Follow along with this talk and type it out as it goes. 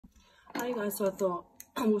Hi guys, so I thought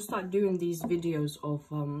I will start doing these videos of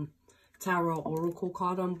tarot oracle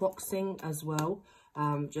card unboxing as well,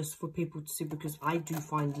 just for people to see, because I do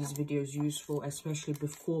find these videos useful, especially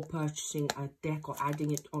before purchasing a deck or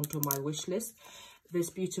adding it onto my wish list. This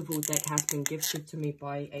beautiful deck has been gifted to me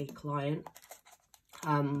by a client.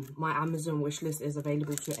 My Amazon wishlist is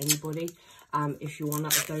available to anybody. If you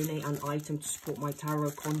want to donate an item to support my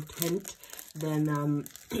tarot content, then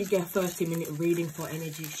you get a 30-minute reading for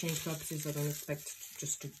energy exchange purposes. I don't expect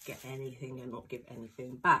just to get anything and not give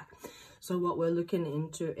anything back. So what we're looking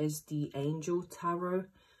into is the Angel Tarot,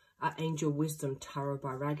 Angel Wisdom Tarot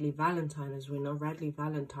by Radleigh Valentine. As we know, Radleigh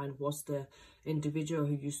Valentine was the individual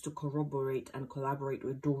who used to corroborate and collaborate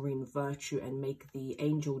with Doreen Virtue and make the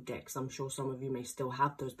angel decks. I'm sure some of you may still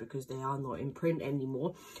have those because they are not in print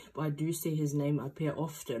anymore, but I do see his name appear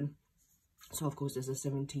often. So of course there's a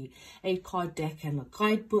 78 card deck and a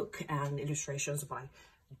guidebook and illustrations by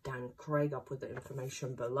Dan Craig. I'll put the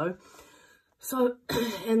information below. So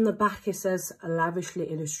in the back it says,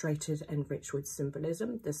 lavishly illustrated and rich with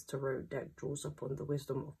symbolism, this tarot deck draws upon the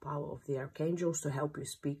wisdom of power of the archangels to help you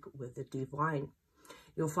speak with the divine.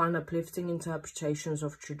 You'll find uplifting interpretations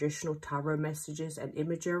of traditional tarot messages and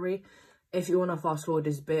imagery. If you want to fast forward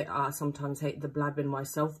this bit, I sometimes hate the blabbing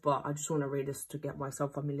myself, but I just want to read this to get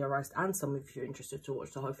myself familiarized, and some of you are interested to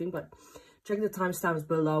watch the whole thing. But check the timestamps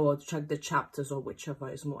below or check the chapters or whichever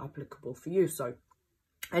is more applicable for you. So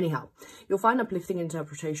anyhow, you'll find uplifting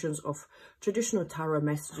interpretations of traditional tarot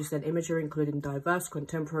messages and imagery, including diverse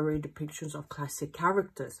contemporary depictions of classic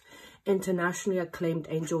characters. Internationally acclaimed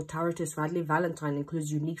angel tarotist Radleigh Valentine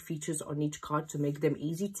includes unique features on each card to make them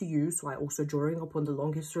easy to use, while also drawing upon the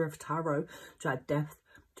long history of tarot to add depth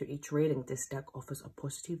to each reading. This deck offers a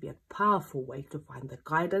positive yet powerful way to find the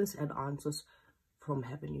guidance and answers from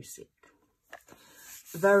heaven you seek.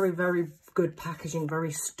 Very, very good packaging,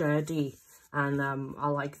 very sturdy. And I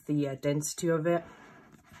like the density of it.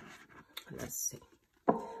 Let's see.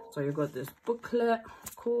 So you've got this booklet,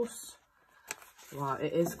 of course. Wow,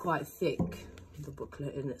 it is quite thick, the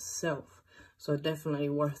booklet in itself. So definitely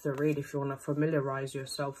worth the read if you want to familiarize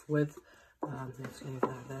yourself with. Let's leave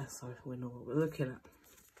that there so we know what we're looking at.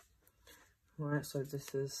 Right, so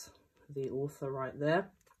this is the author right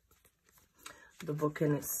there. The book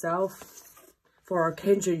in itself. For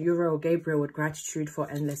Archangel Uriel Gabriel, with gratitude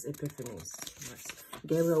for endless epiphanies. Nice.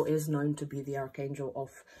 Gabriel is known to be the archangel of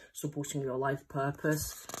supporting your life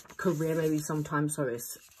purpose, career maybe sometimes, so it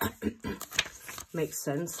makes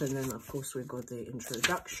sense. And then of course we've got the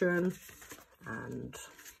introduction and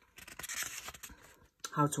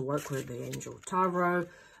how to work with the Angel Tarot,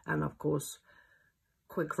 and of course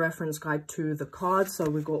quick reference guide to the cards. So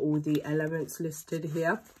we've got all the elements listed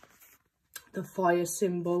here. The fire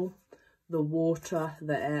symbol, the water,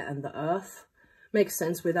 the air and the earth. Makes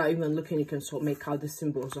sense. Without even looking, you can sort of make out the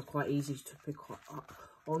symbols are quite easy to pick up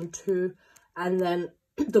onto. And then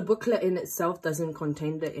the booklet in itself doesn't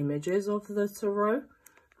contain the images of the tarot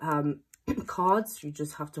cards. You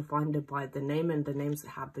just have to find it by the name, and the names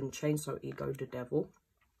have been changed. So ego, the devil.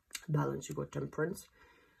 Balance, you got temperance.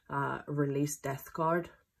 Release, death card.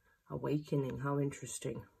 Awakening, how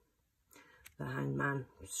interesting. The hangman,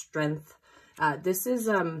 strength. This is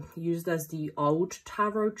used as the old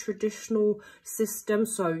tarot traditional system.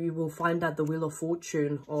 So you will find that the Wheel of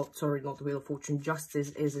Fortune, or sorry, not the Wheel of Fortune,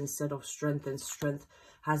 justice is instead of strength, and strength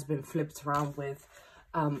has been flipped around with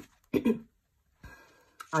a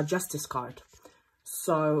justice card.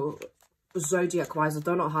 So zodiac wise, I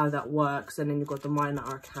don't know how that works. And then you've got the minor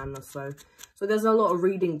arcana. So there's a lot of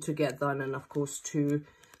reading to get done. And of course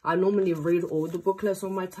I normally read all the booklets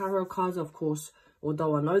on my tarot cards, of course.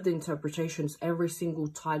 Although I know the interpretations, every single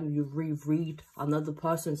time you reread another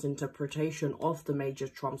person's interpretation of the major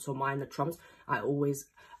trumps or minor trumps, I always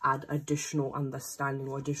add additional understanding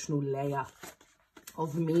or additional layer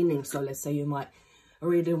of meaning. So let's say you might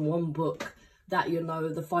read in one book that, you know,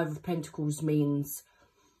 the Five of Pentacles means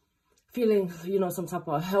feeling, you know, some type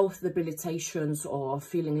of health debilitations or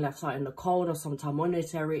feeling left out in the cold or some type of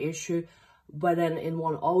monetary issue. But then in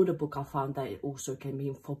one older book, I found that it also can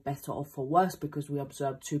mean for better or for worse, because we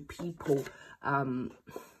observed two people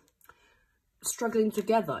struggling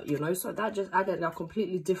together, you know. So that just added a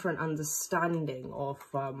completely different understanding of,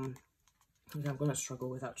 I'm going to struggle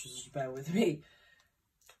with that, just bear with me.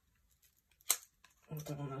 I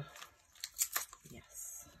don't want to,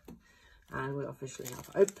 yes. And we officially have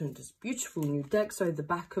opened this beautiful new deck. So the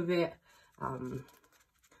back of it,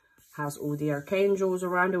 has all the archangels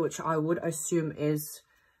around it, which I would assume is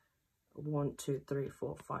 1, 2, 3,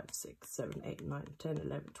 4, 5, 6, 7, 8, 9, 10,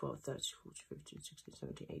 11, 12, 13, 14, 15, 16,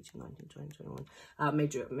 17, 18, 19, 20, 21.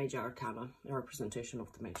 Major arcana, a representation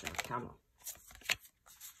of the major arcana.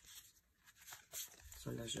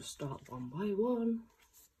 So let's just start one by one.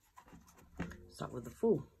 Start with the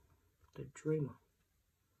Fool, the Dreamer.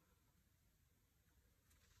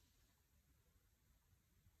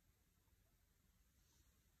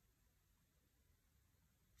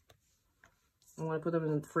 I'm going to put them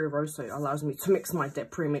in 3 rows, so it allows me to mix my deck,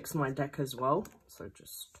 pre-mix my deck as well. So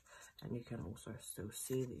just, and you can also still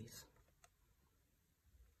see these.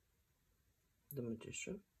 The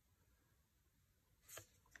Magician.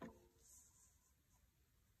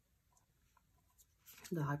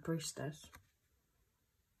 The High Priestess.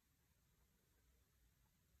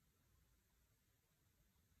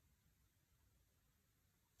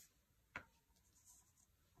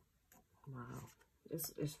 Wow.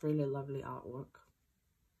 It's really lovely artwork.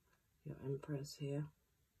 Your Empress here.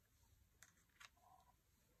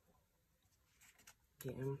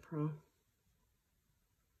 The Emperor.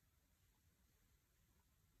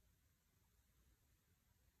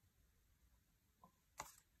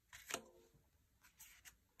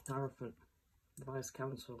 Hierophant. The Vice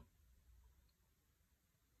Council.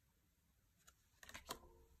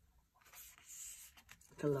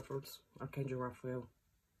 Deliverance. Archangel Raphael.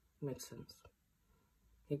 Makes sense.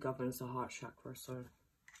 He governs the heart chakra, so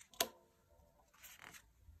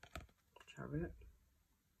Chariot.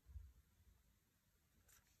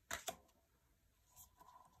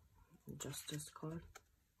 Justice card.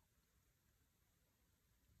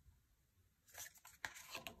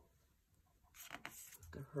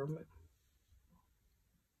 The Hermit.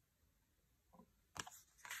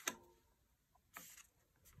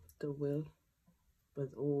 The Wheel,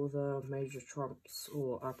 with all the major trumps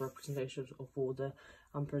or representations of all the,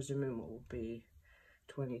 I'm presuming it will be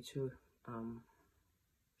 22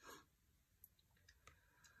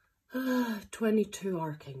 22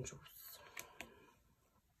 archangels.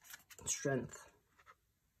 Strength.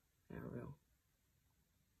 Ariel.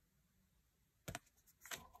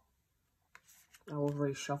 I will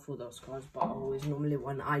reshuffle those cards, but I always normally,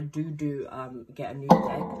 when I do get a new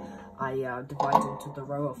deck, I divide into the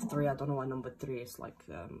row of 3. I don't know why number 3 is like,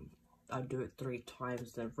 I do it 3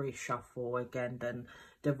 times, then reshuffle again, then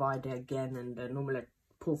divide it again, and then normally I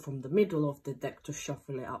pull from the middle of the deck to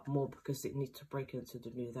shuffle it up more because it needs to break into the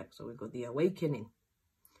new deck. So we've got the Awakening.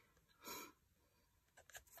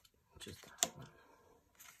 Just that one.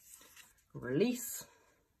 Release.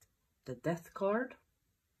 The Death card.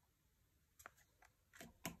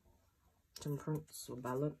 Temperance or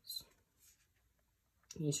Balance.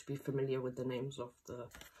 You should be familiar with the names of the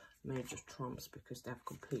major trumps because they have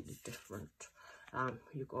completely different.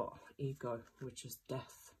 You got Ego, which is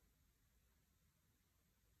Death.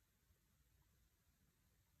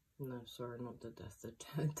 No, sorry, not the Death.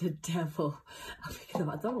 The Devil. I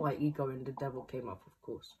don't know why Ego and the Devil came up, of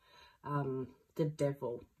course. The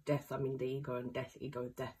Devil, Death. I mean the Ego and Death. Ego,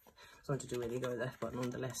 Death. Something to do with Ego, Death, but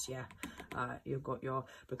nonetheless, yeah. You've got your,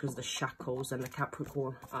 because the shackles and the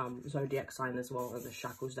Capricorn zodiac sign as well, and the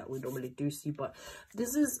shackles that we normally do see. But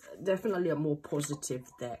this is definitely a more positive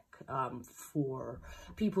deck for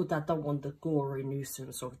people that don't want the gory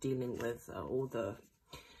nuisance of dealing with all the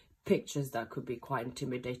pictures that could be quite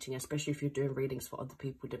intimidating, especially if you're doing readings for other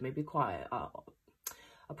people that may be quite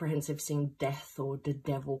apprehensive seeing Death or the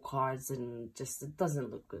Devil cards, and just it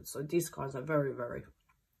doesn't look good. So these cards are very, very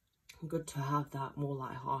good to have that more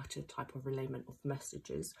light-hearted type of relayment of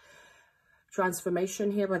messages.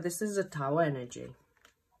 Transformation here, but this is a Tower energy.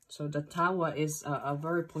 So the Tower is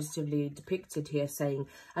very positively depicted here, saying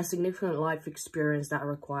a significant life experience that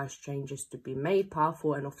requires changes to be made,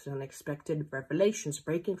 powerful and often unexpected revelations,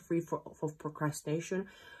 breaking free of procrastination,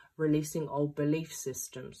 releasing old belief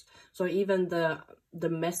systems. So even the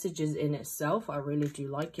messages in itself, I really do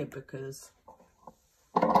like it because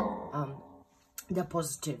they're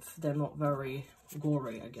positive. They're not very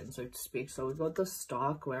gory, again, so to speak. So we've got the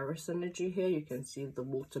Star Aquarius energy here. You can see the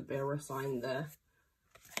water bearer sign there.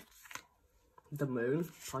 The Moon,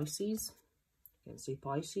 Pisces. You can see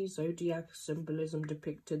Pisces, zodiac symbolism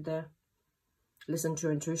depicted there. Listen to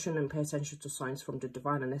intuition and pay attention to signs from the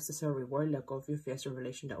divine. A necessary reward, let go of your fears and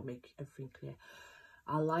relation that will make everything clear.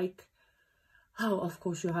 I like how, of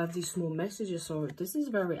course, you have these small messages. So this is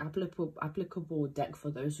very applicable deck for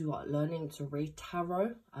those who are learning to read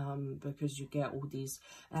tarot, because you get all these,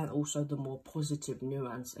 and also the more positive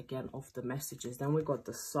nuance again of the messages. Then we got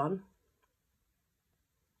the Sun.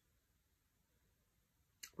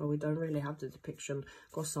 Well, we don't really have the depiction.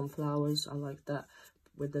 Got sunflowers. I like that.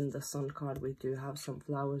 within the sun card, we do have some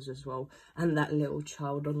flowers as well, and that little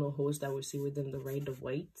child on the horse that we see within the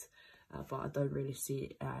Radleigh. But I don't really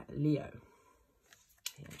see Leo.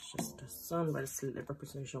 Yeah, it's just the sun, but it's the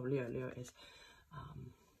representation of Leo. Leo is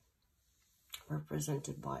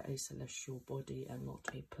represented by a celestial body and not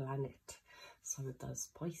a planet. So it does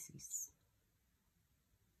Pisces.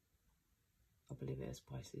 I believe it is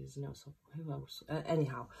Pisces. No, so who else?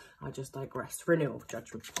 Anyhow, I just digress. Renewal of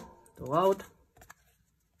judgment. The world.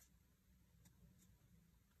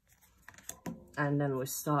 And then we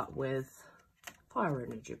start with fire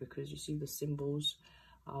energy, because you see the symbols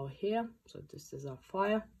are here. So this is our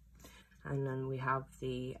fire. And then we have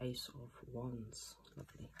the Ace of Wands.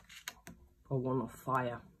 Lovely. Or one of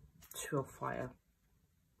fire. Two of fire.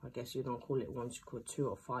 I guess you don't call it wands, you call it two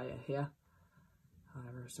of fire here.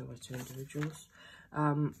 Represented by two individuals.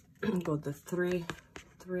 Got the three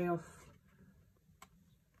of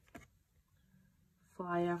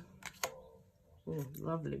fire. Oh,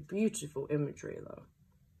 lovely, beautiful imagery though.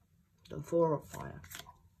 The 4 of fire.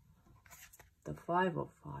 The 5 of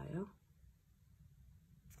fire.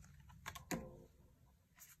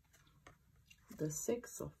 The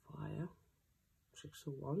 6 of fire. 6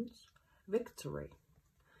 of wands. Victory.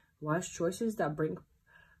 Wise choices that bring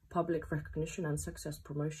public recognition and success,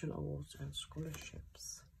 promotion, awards, and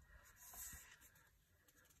scholarships.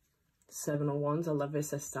 7 of wands. I love it. It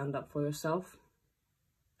says stand up for yourself.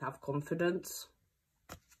 Have confidence.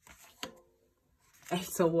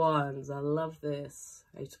 8 of wands. I love this.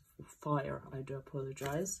 8 of fire. I do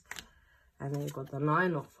apologize. And then you've got the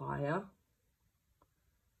 9 of fire.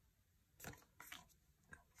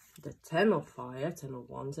 The 10 of fire. 10 of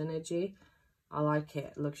wands energy. I like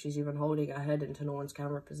it. Look, she's even holding her head into no one's can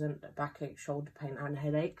represent backache, shoulder pain, and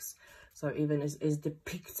headaches. So even is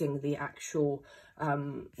depicting the actual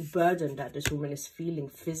burden that this woman is feeling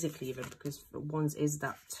physically, even because wands is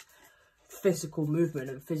that physical movement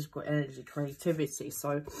and physical energy, creativity.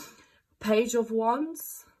 So Page of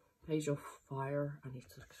Wands, Page of Fire. I need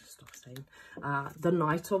to stop saying the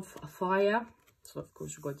Knight of Fire. So of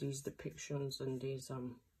course you've got these depictions and these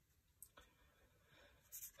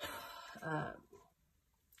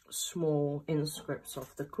small inscripts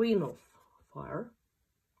of the Queen of Fire,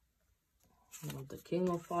 the King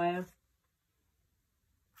of Fire,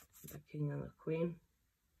 the King and the Queen.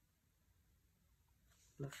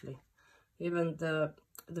 Lovely. Even the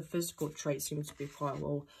physical traits seem to be quite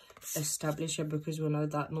well established here, because we know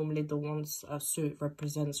that normally the one's suit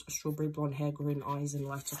represents strawberry blonde hair, green eyes, and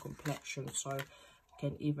lighter complexion. So you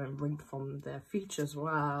can even read from their features.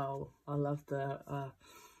 Wow, I love the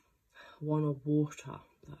one of water,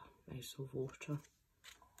 the Ace of Water.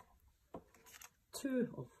 2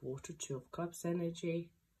 of water, 2 of cups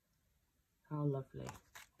energy. How lovely.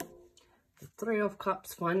 The 3 of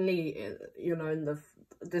cups, finally, you know,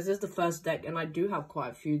 this is the first deck, and I do have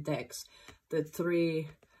quite a few decks. The three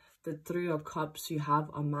of cups, you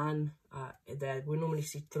have a man there. We normally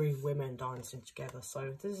see 3 women dancing together,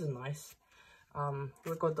 so this is nice.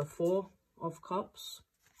 We've got the 4 of cups.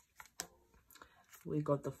 We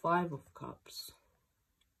got the 5 of cups.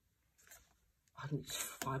 And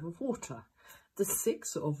 5 of water. The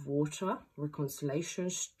 6 of water,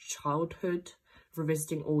 reconciliations, childhood,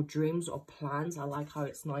 revisiting old dreams or plans. I like how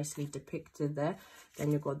it's nicely depicted there.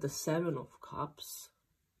 Then you've got the 7 of cups,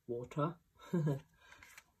 water. The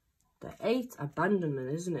 8,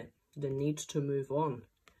 abandonment, isn't it? The need to move on.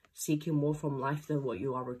 Seeking more from life than what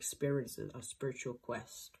you are experiencing, a spiritual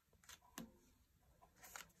quest.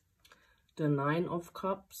 The 9 of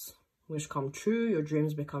cups, wish come true, your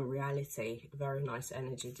dreams become reality. Very nice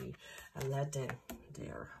energy. The Aladdin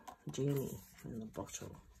there, genie in the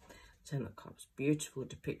bottle. 10 of cups, beautiful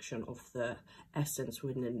depiction of the essence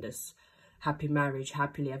within this happy marriage,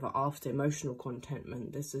 happily ever after, emotional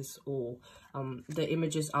contentment. This is all the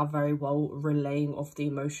images are very well relaying of the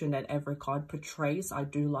emotion that every card portrays. I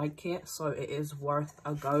do like it, so it is worth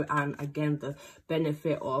a go. And again, the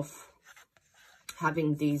benefit of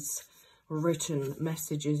having these written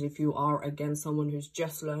messages, if you are again someone who's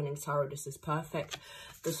just learning tarot, this is perfect.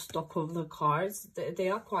 The stock of the cards, they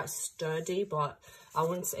are quite sturdy, but I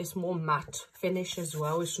wouldn't say it's more matte finish as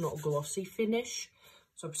well. It's not glossy finish,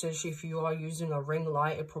 so potentially if you are using a ring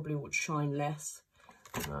light, it probably would shine less.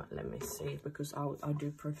 Let me see, because I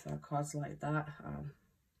do prefer cards like that.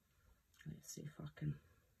 Let's see if I can,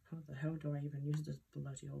 how the hell do I even use this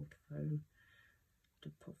bloody old phone to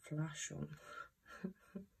put flash on?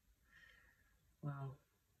 Wow,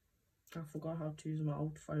 I forgot how to use my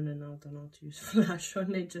old phone, and now I don't know how to use flash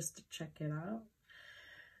on it just to check it out.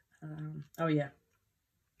 Oh yeah,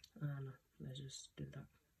 no, let's just do that.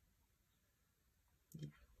 Yeah,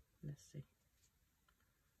 let's see.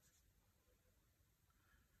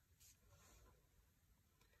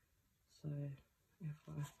 So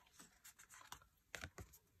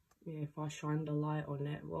if I shine the light on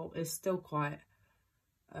it, well, it's still quite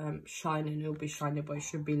shining. It'll be shiny, but it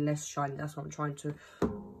should be less shiny. That's what I'm trying to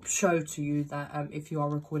show to you, that if you are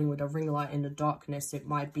recording with a ring light in the darkness, it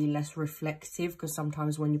might be less reflective, because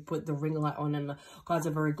sometimes when you put the ring light on and the cards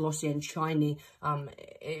are very glossy and shiny,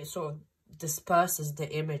 it sort of disperses the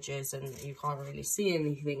images and you can't really see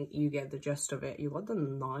anything. You get the gist of it. You got the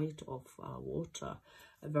Knight of Water,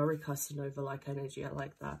 a very Casanova like energy. I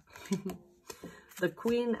like that. The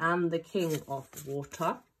Queen and the King of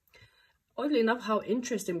Water. Oddly enough, how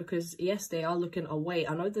interesting, because yes, they are looking away.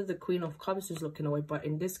 I know that the Queen of Cups is looking away, but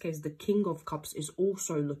in this case, the King of Cups is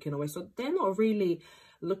also looking away. So they're not really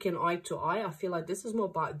looking eye to eye. I feel like this is more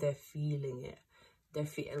about they're feeling it. They're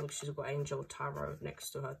feeling. Look, she's got Angel Tarot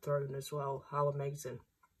next to her throne as well. How amazing.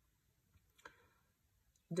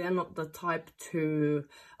 They're not the type to...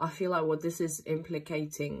 I feel like what this is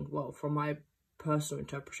implicating, well, from my personal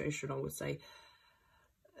interpretation, I would say,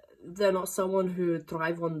 they're not someone who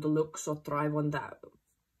thrive on the looks or thrive on that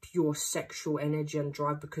pure sexual energy and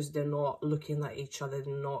drive, because they're not looking at each other.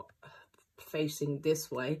 They're not facing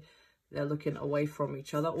this way. They're looking away from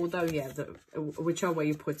each other. Although, yeah, whichever way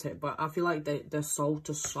you put it. But I feel like they're soul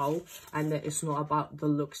to soul. And that it's not about the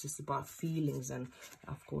looks. It's about feelings. And,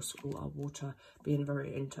 of course, water being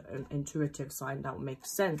very intuitive sign, that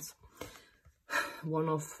makes sense. One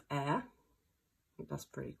of air. That's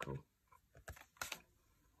pretty cool.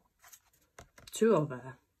 Two of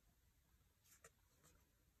air.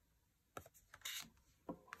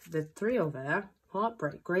 The Three of Air.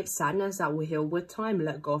 Heartbreak. Great sadness that will heal with time.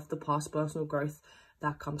 Let go of the past. Personal growth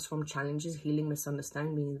that comes from challenges, healing,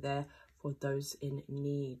 misunderstanding, being there for those in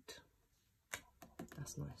need.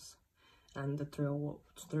 That's nice. And the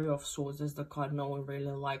Three of Swords is the card no one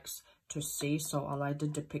really likes to see. So I like the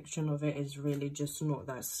depiction of it. Is really just not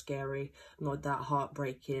that scary, not that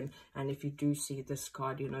heartbreaking. And if you do see this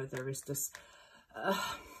card, you know, there is this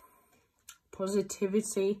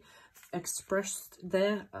positivity expressed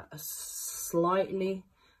there slightly.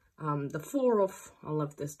 The Four of, I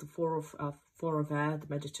love this, the Four of Air, the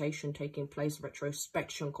meditation taking place,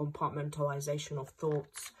 retrospection, compartmentalization of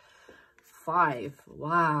thoughts. Five,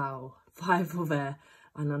 wow, Five of Air,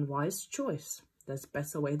 an unwise choice. There's a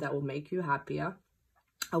better way that will make you happier.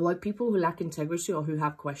 Avoid people who lack integrity or who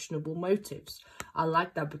have questionable motives. I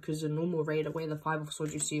like that, because the normal rate away, the Five of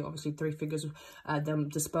Swords, you see obviously three figures, them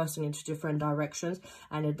dispersing into different directions.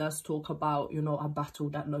 And it does talk about, you know, a battle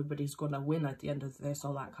that nobody's going to win at the end of this. I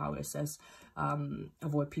like how it says,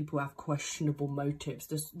 avoid people who have questionable motives.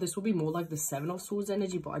 This will be more like the Seven of Swords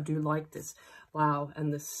energy, but I do like this. Wow.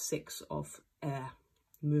 And the Six of Air,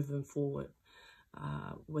 moving forward.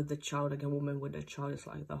 With the child, again, woman with a child, it's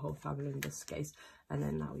like the whole family in this case. And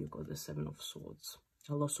then now you've got the Seven of Swords.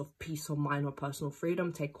 A loss of peace of mind or personal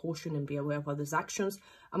freedom. Take caution and be aware of others' actions.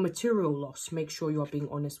 A material loss. Make sure you are being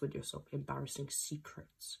honest with yourself. Embarrassing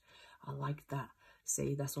secrets. I like that.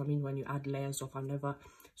 See, that's what I mean when you add layers of. I never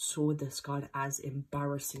saw this card as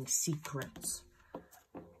embarrassing secrets.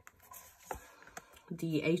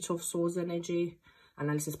 The Eight of Swords energy.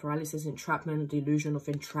 Analysis, paralysis, entrapment, the illusion of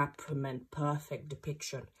entrapment. Perfect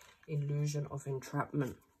depiction. Illusion of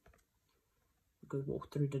entrapment. Good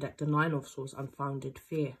walk through the deck. The Nine of Swords, unfounded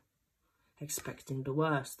fear. Expecting the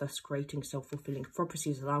worst. Thus creating self-fulfilling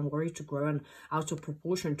prophecies, allowing worry to grow and out of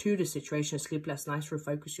proportion to the situation. Sleepless nights,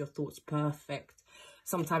 refocus your thoughts. Perfect.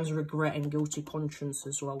 Sometimes regret and guilty conscience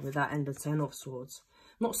as well with that. And the Ten of Swords.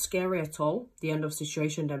 Not scary at all. The end of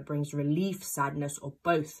situation that brings relief, sadness, or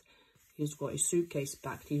both. He's got his suitcase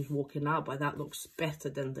back. He's walking out, but that looks better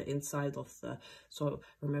than the inside of the... So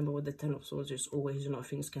remember, with the Ten of Swords, it's always, you know,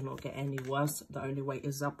 things cannot get any worse. The only way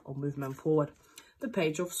is up or movement forward. The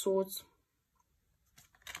Page of Swords.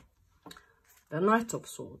 The Knight of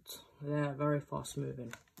Swords. They're very fast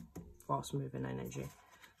moving energy.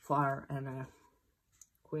 Fire and a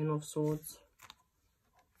Queen of Swords.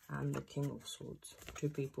 And the King of Swords. Two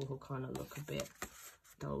people who kind of look a bit...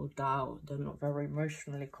 doubt. They're not very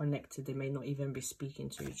emotionally connected. They may not even be speaking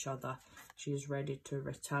to each other. She's ready to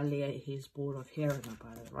retaliate. He's bored of hearing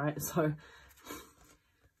about it, right? So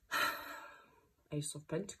Ace of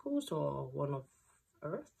Pentacles or One of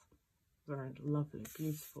Earth. Very lovely,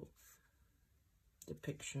 beautiful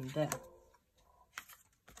depiction there.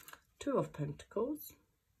 Two of Pentacles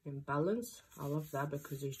in balance. I love that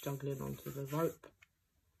because he's juggling onto the rope.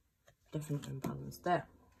 Definitely in balance there.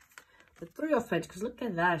 The Three of Pentacles, look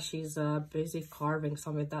at that. She's busy carving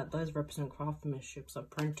something that does represent craftsmanships,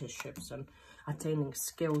 apprenticeships, and attaining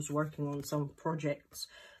skills, working on some projects.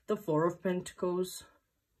 The Four of Pentacles.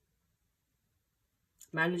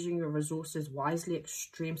 Managing your resources wisely,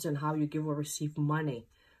 extremes in how you give or receive money,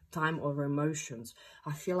 time or emotions.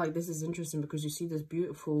 I feel like this is interesting because you see this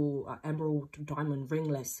beautiful emerald diamond ring,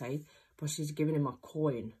 let's say, but she's giving him a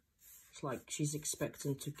coin. It's like she's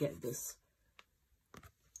expecting to get this.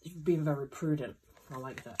 Being very prudent. I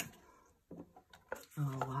like that.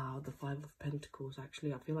 Oh wow, the Five of Pentacles.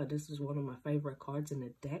 Actually, I feel like this is one of my favorite cards in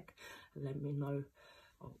the deck. Let me know.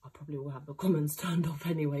 Oh, I probably will have the comments turned off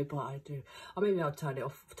anyway, but I do. Or maybe I'll turn it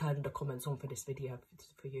off, turn the comments on for this video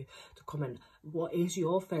for you to comment. What is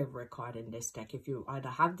your favorite card in this deck? If you either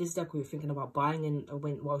have this deck or you're thinking about buying in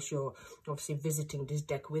whilst you're obviously visiting this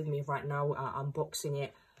deck with me right now, unboxing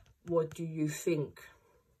it, what do you think?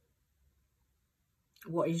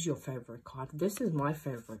 What is your favorite card? This is my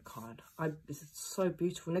favorite card. It's so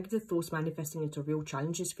beautiful. Negative thoughts manifesting into real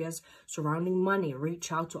challenges, fears surrounding money.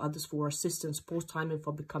 Reach out to others for assistance. Pause timing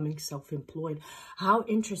for becoming self-employed. How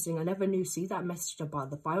interesting. I never knew. See that message about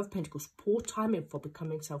the Five of Pentacles. Poor timing for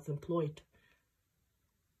becoming self-employed.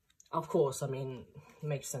 Of course, I mean, it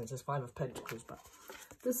makes sense. It's Five of Pentacles, but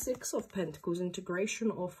the Six of Pentacles, integration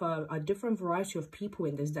of a different variety of people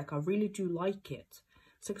in this deck. I really do like it.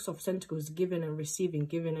 Six of Pentacles, giving and receiving,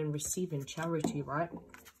 charity, right?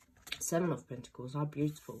 Seven of Pentacles, how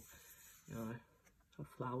beautiful. You know, the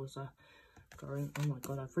flowers are growing. Oh my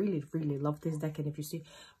God, I really, really love this deck. And if you see,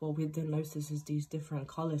 what we didn't notice is these different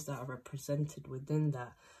colors that are represented within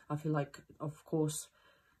that. I feel like, of course,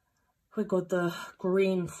 we got the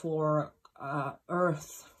green for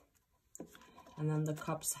earth. And then the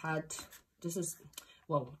cups had, this is,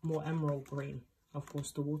 well, more emerald green. Of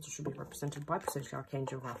course, the water should be represented by potentially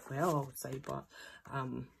Archangel Raphael, I would say. But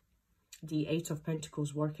the Eight of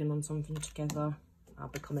Pentacles, working on something together,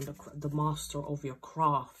 becoming the master of your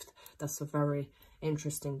craft. That's a very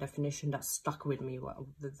interesting definition that stuck with me,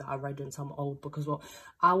 that I read in some old book as well.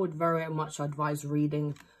 I would very much advise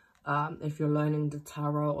reading, if you're learning the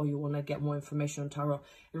tarot or you want to get more information on tarot,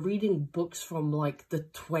 reading books from like the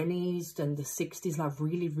 20s and the 60s, like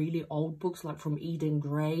really, really old books, like from Eden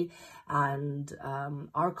Gray, and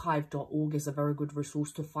archive.org is a very good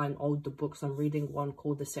resource to find older books. I'm reading one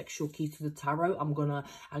called The Sexual Key to the Tarot. I'm gonna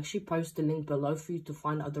actually post the link below for you to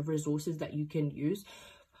find other resources that you can use.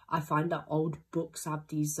 I find that old books have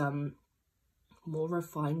these more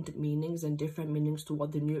refined meanings and different meanings to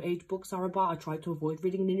what the New Age books are about. I try to avoid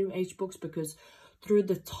reading the New Age books because through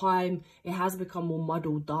the time it has become more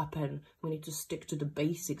muddled up, and we need to stick to the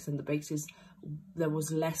basics, and the basics, there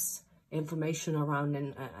was less information around,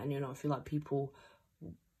 and you know, I feel like people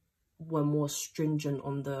were more stringent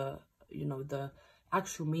on the, you know, the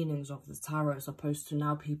actual meanings of the tarot, as opposed to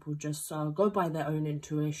now people just go by their own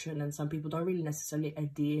intuition, and some people don't really necessarily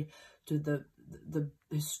adhere to the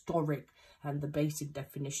historic and the basic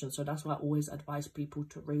definition. So that's why I always advise people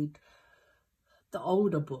to read the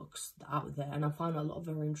older books out there, and I found a lot of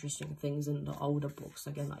very interesting things in the older books,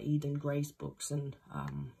 again, like Eden Gray's books. And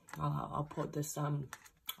I'll put this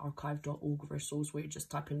archive.org resource where you just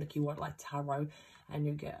type in the keyword like tarot, and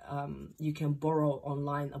you get you can borrow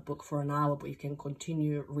online a book for an hour, but you can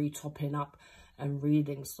continue re-topping up and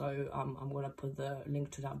reading. So I'm going to put the link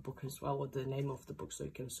to that book as well, or the name of the book, so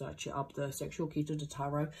you can search it up. The Sexual Key to the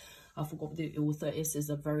Tarot, I forgot what the author is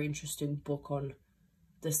a very interesting book on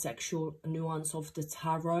the sexual nuance of the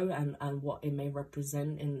tarot and what it may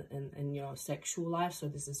represent in your sexual life. So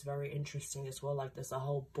this is very interesting as well. Like, there's a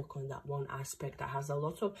whole book on that one aspect that has a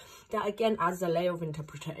lot of, that again adds a layer of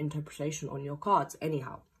interpretation on your cards.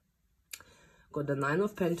 Anyhow, got the Nine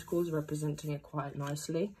of Pentacles representing it quite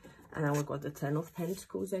nicely, and then we've got the Ten of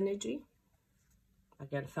Pentacles energy.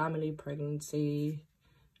 Again, family, pregnancy,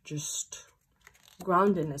 just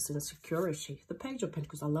groundedness and security. The Page of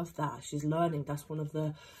Pentacles, I love that. She's learning. That's one of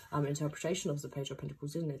the interpretation of the Page of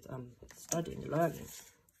Pentacles, isn't it? Studying, learning.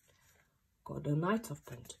 Got the Knight of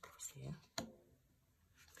Pentacles here.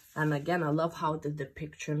 And again, I love how the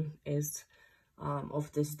depiction is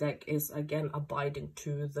of this deck is, again, abiding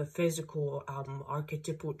to the physical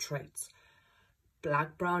archetypal traits.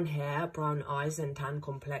 Black brown hair, brown eyes, and tan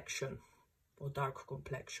complexion, or dark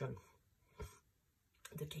complexion.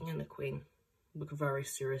 The King and the Queen look very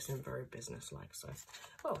serious and very business-like. So,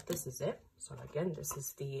 oh, this is it. So again, this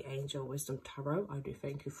is the Angel Wisdom Tarot. I do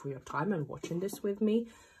thank you for your time and watching this with me.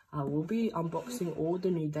 I will be unboxing all the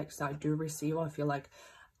new decks that I do receive. I feel like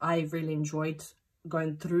I really enjoyed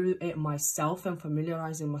going through it myself and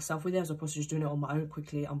familiarizing myself with it, as opposed to just doing it on my own,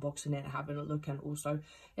 quickly unboxing it and having a look. And also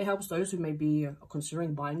it helps those who may be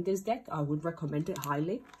considering buying this deck. I would recommend it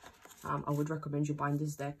highly. I would recommend you buying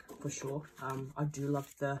this deck for sure. I do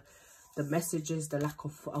love the the messages, the lack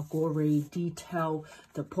of gory detail,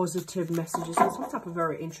 the positive messages, and some type of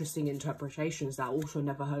very interesting interpretations that I also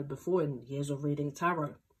never heard before in years of reading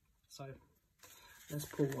tarot. So let's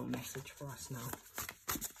pull one message for us now.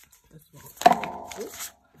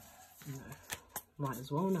 No, might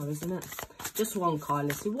as well now, isn't it? Just one card.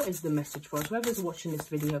 Let's see, what is the message for us? Whoever's watching this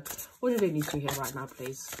video, what do they need to hear right now,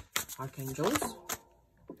 please? Archangels.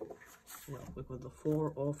 Well, we've got the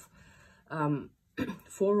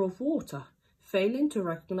Four of Water. Failing to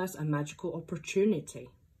recognize a magical opportunity.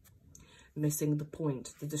 Missing the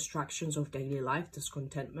point. The distractions of daily life,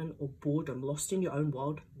 discontentment or boredom. Lost in your own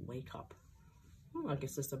world. Wake up. I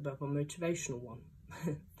guess it's a bit of a motivational one.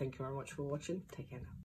 Thank you very much for watching. Take care now.